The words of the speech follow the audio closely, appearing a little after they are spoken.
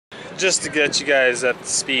just to get you guys up to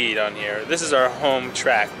speed on here, this is our home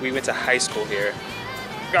track. We went to high school here.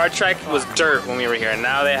 Our track was dirt when we were here, and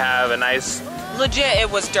now they have a nice... Legit, it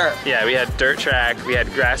was dirt. Yeah, we had dirt track, we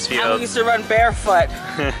had grass fields. And we used to run barefoot.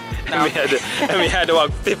 And we had to walk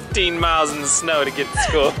 15 miles in the snow to get to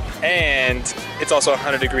school. And it's also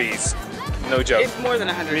 100 degrees. No joke. It's more than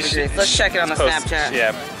 100 degrees. Let's check it on the Snapchat.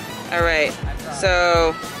 Yeah. All right,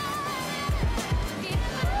 so...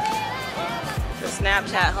 the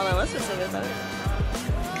Snapchat, hold on, let's just say this other.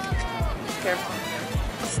 Careful.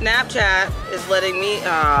 Snapchat is letting me,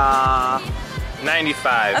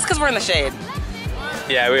 95. That's because we're in the shade.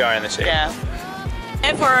 Yeah, we are in the shade. Yeah.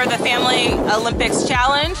 And for the Family Olympics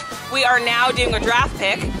Challenge, we are now doing a draft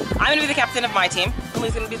pick. I'm gonna be the captain of my team, and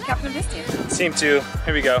Lou's gonna be the captain of his team. Team 2,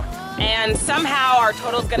 here we go. And somehow our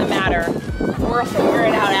total's gonna matter. We'll figure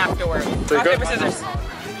it out afterwards. Rock, paper, scissors.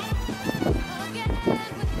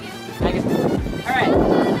 All right,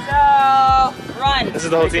 so run. This is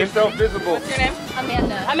the whole team? Yourself visible. What's your name?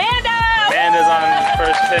 Amanda. Amanda! Amanda's on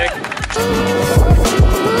first pick.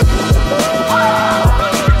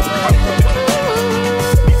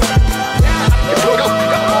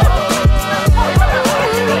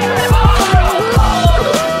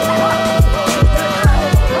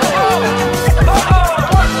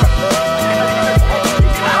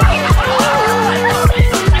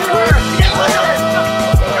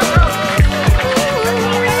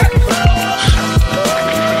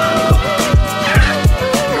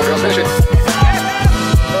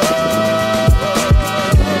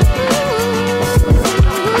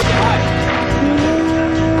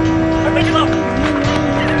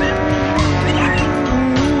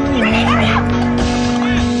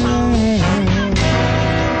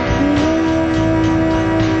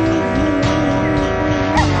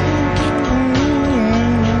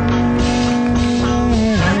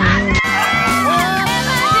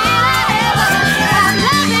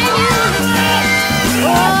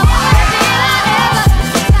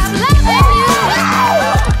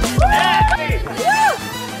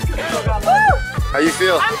 How you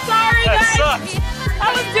feel? I'm sorry, guys.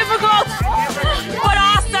 That was difficult, but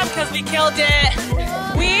awesome because we killed it.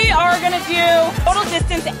 We are gonna do total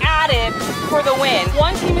distance added for the win.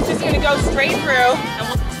 One team is just gonna go straight through, and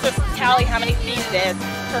we'll just tally how many feet it is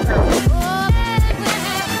per person.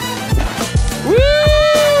 Woo!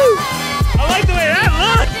 I like the way that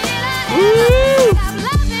looks. Woo!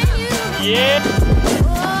 Yeah.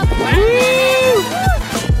 Woo!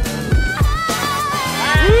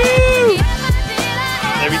 Woo!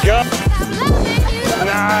 There we go.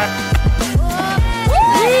 Nah.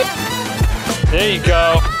 There you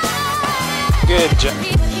go. Good job.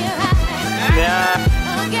 Yeah.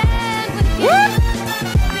 Woo!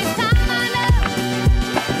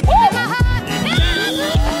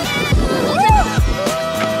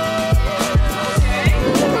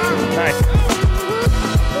 Nice.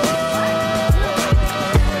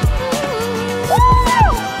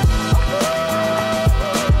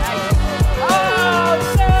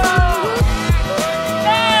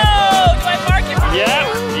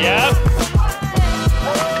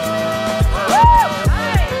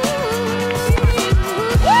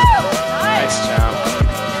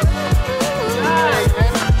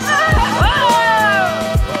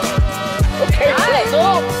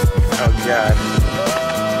 God.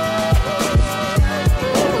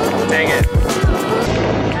 Dang it.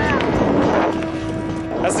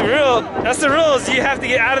 That's the rules. You have to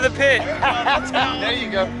get out of the pit. There you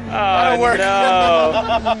go. Oh, That'll work. No.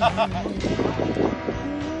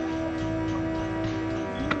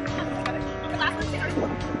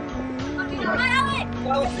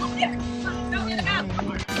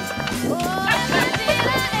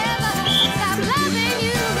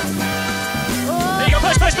 There you go,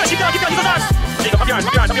 push, keep going, use those arms. There you go, pump your arms.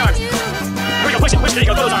 There we go, push, there you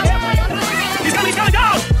go, throw those arms. He's coming, go!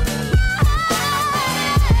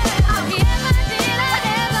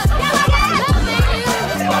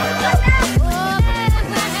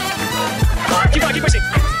 Keep going, keep pushing.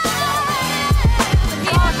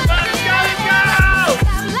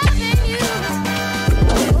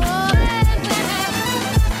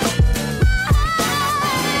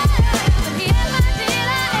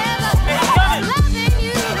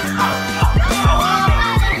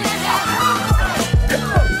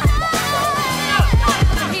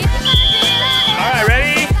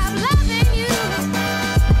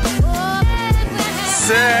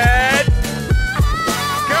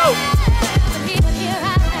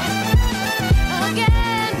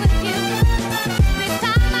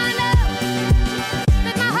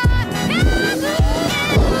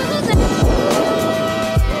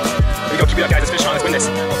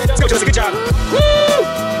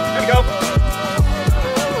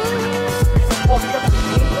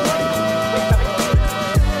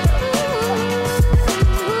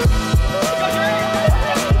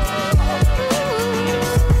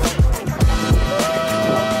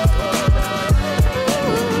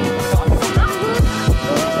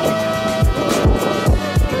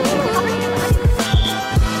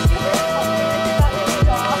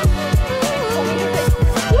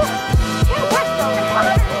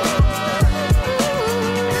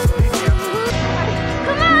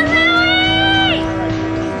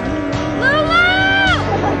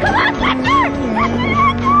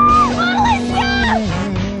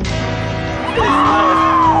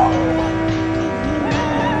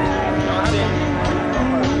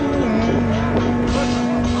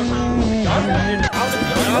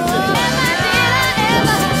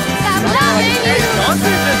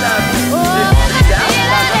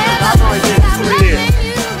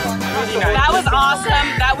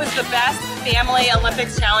 was the best family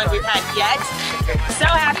Olympics challenge we've had yet. So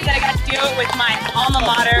happy that I got to do it with my alma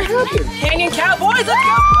mater, Canyon Cowboys. Let's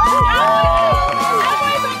go!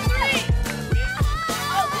 Cowboys on 3.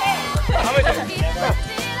 Okay.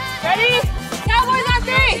 Ready? Cowboys on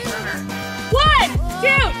 3. 1, 2,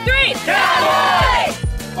 3. Cowboys!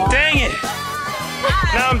 Dang it!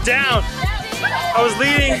 Now I'm down. I was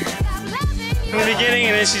leading in the beginning,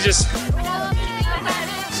 and then she's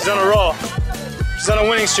on a roll. She's on a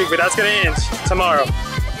winning streak, but that's gonna end tomorrow.